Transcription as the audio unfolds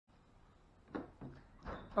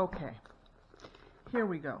Okay, here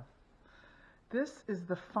we go. This is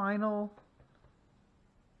the final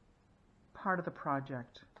part of the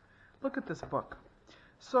project. Look at this book.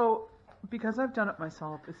 So, because I've done it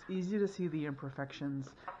myself, it's easy to see the imperfections,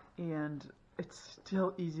 and it's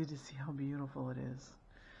still easy to see how beautiful it is.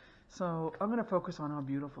 So, I'm going to focus on how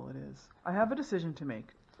beautiful it is. I have a decision to make.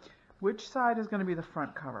 Which side is going to be the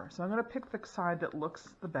front cover? So, I'm going to pick the side that looks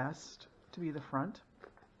the best to be the front.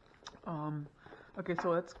 Okay,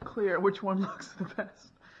 so it's clear which one looks the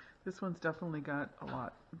best. This one's definitely got a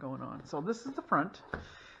lot going on. So this is the front.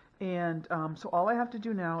 And so all I have to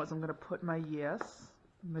do now is I'm going to put my yes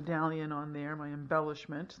medallion on there, my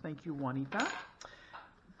embellishment. Thank you, Juanita.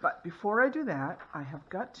 But before I do that, I have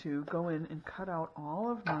got to go in and cut out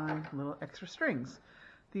all of my little extra strings.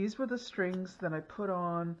 These were the strings that I put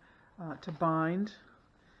on to bind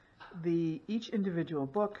each individual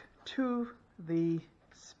book to the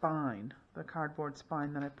spine, the cardboard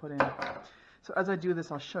spine that I put in. So as I do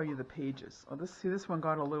this, I'll show you the pages. Oh, this one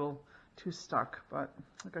got a little too stuck, but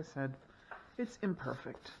like I said, it's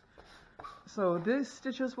imperfect. So these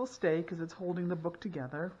stitches will stay because it's holding the book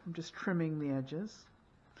together. I'm just trimming the edges.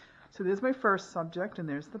 So there's my first subject, and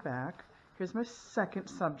there's the back. Here's my second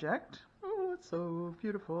subject. Oh, it's so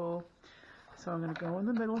beautiful. So I'm going to go in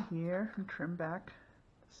the middle here and trim back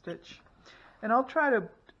the stitch. And I'll try to,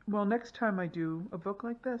 well, next time I do a book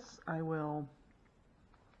like this, I will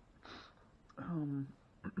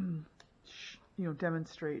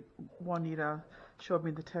demonstrate. Juanita showed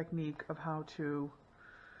me the technique of how to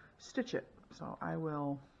stitch it, so I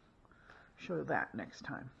will show that next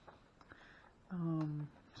time.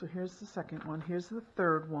 So here's the second one. Here's the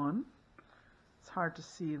third one. It's hard to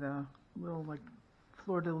see the little like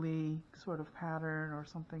fleur-de-lis sort of pattern or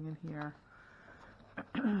something in here.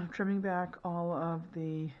 Trimming back all of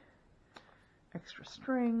the extra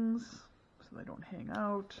strings so they don't hang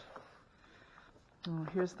out.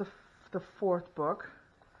 Here's the fourth book.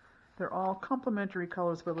 They're all complementary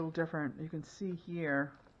colors but a little different. You can see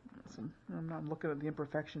here, I'm looking at the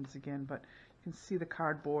imperfections again, but you can see the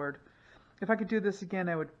cardboard. If I could do this again,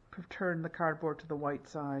 I would turn the cardboard to the white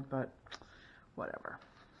side, but whatever.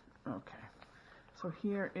 Okay, so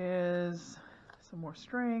here is some more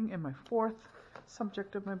string and my fourth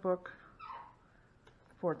subject of my book.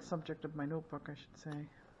 Fourth subject of my notebook, I should say.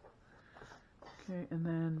 Okay, and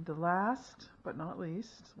then the last, but not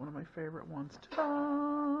least, one of my favorite ones.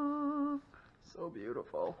 Ta-da! So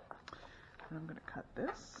beautiful. And I'm going to cut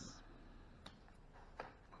this.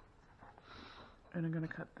 And I'm going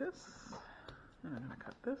to cut this. And I'm going to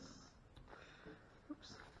cut this.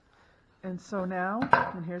 Oops. And so now,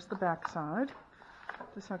 and here's the back side.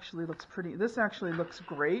 This actually looks pretty. This actually looks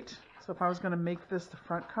great. So if I was going to make this the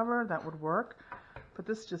front cover, that would work. But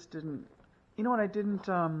this just didn't. You know what? I didn't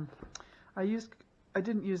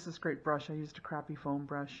use this great brush. I used a crappy foam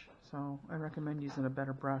brush. So I recommend using a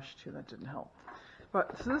better brush too. That didn't help.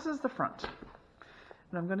 But so this is the front.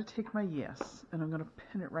 And I'm going to take my yes and I'm going to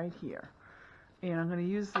pin it right here. And I'm going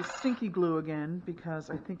to use the stinky glue again because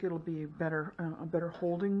I think it'll be a better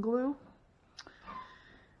holding glue.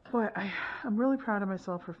 Boy, I'm really proud of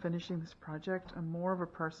myself for finishing this project. I'm more of a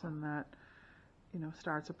person that,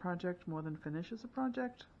 starts a project more than finishes a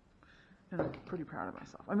project. And I'm pretty proud of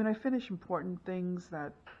myself. I mean, I finish important things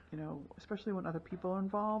that, especially when other people are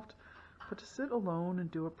involved. But to sit alone and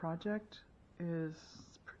do a project is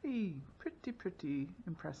pretty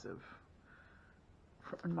impressive,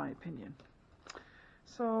 in my opinion.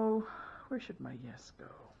 So, where should my yes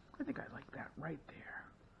go? I think I like that right there.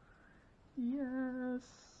 Yes.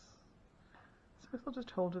 So I guess I'll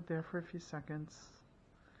just hold it there for a few seconds.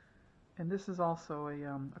 And this is also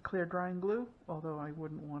a clear drying glue, although I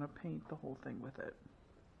wouldn't want to paint the whole thing with it.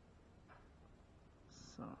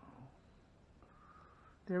 So,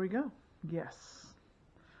 there we go. Yes.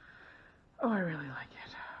 Oh, I really like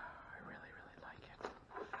it. I really like it.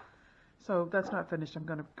 So that's not finished. I'm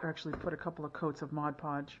going to actually put a couple of coats of Mod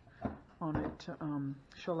Podge on it to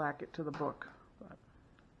shellac it to the book. But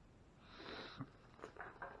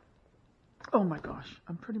oh my gosh,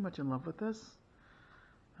 I'm pretty much in love with this.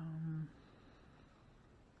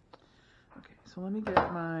 Okay, so let me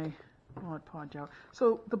get my Mod Podge out.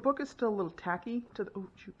 So the book is still a little tacky to the, oh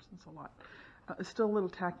shoot, that's a lot. It's still a little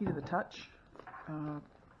tacky to the touch.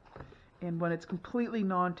 And when it's completely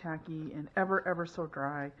non-tacky and ever so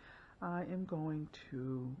dry, I am going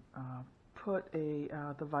to put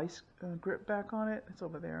the vice grip back on it. It's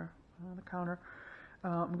over there on the counter.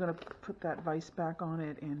 I'm going to put that vice back on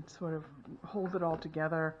it and sort of hold it all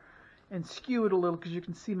together and skew it a little because you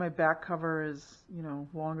can see my back cover is,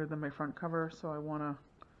 longer than my front cover. So I want to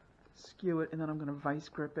skew it, and then I'm going to vice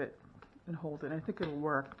grip it and hold it. I think it'll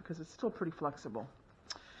work because it's still pretty flexible.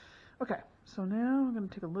 Okay, so now I'm going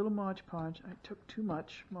to take a little Mod Podge. I took too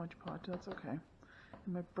much Mod Podge, that's okay.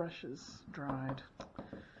 And my brush is dried.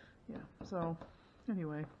 Yeah, so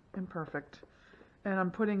anyway, imperfect. And I'm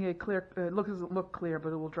putting a clear, it doesn't look clear, but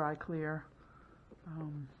it will dry clear.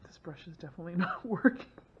 This brush is definitely not working.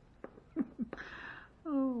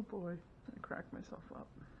 Oh boy, I cracked myself up.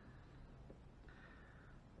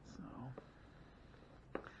 So,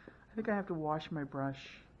 I think I have to wash my brush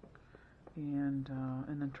and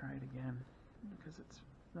then try it again because it's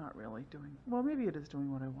not really doing, well, maybe it is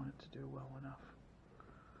doing what I want it to do well enough.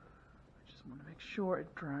 I just want to make sure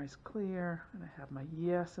it dries clear, and I have my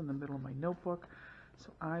yes in the middle of my notebook,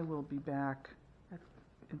 so I will be back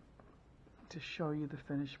to show you the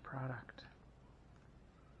finished product.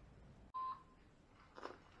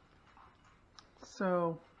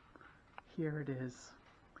 So here it is,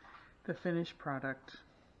 the finished product,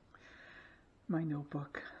 my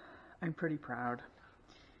notebook. I'm pretty proud.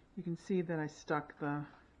 You can see that I stuck the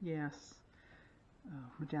yes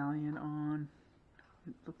medallion on.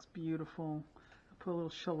 It looks beautiful. I put a little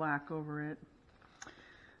shellac over it.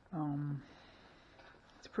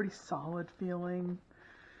 It's pretty solid feeling.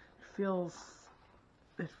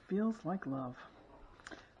 It feels like love.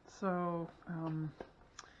 So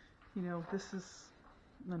you know, this is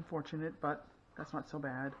unfortunate, but that's not so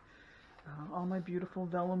bad. All my beautiful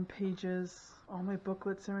vellum pages, all my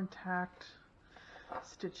booklets are intact,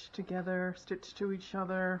 stitched together, stitched to each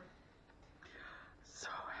other. So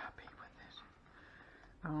happy with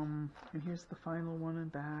it. And here's the final one in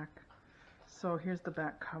back. So here's the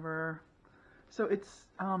back cover. So it's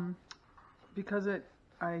because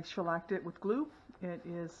I shellacked it with glue. It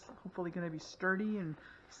is hopefully going to be sturdy and,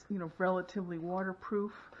 you know, relatively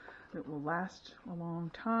waterproof. It will last a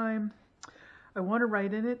long time. I want to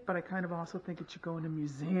write in it, but I kind of also think it should go in a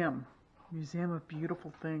museum of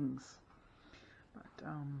beautiful things. But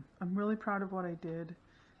I'm really proud of what I did.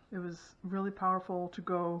 It was really powerful to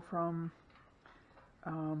go from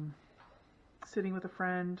sitting with a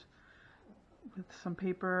friend with some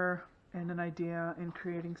paper and an idea and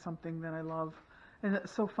creating something that I love. And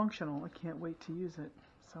it's so functional. I can't wait to use it.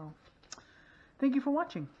 So thank you for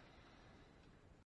watching.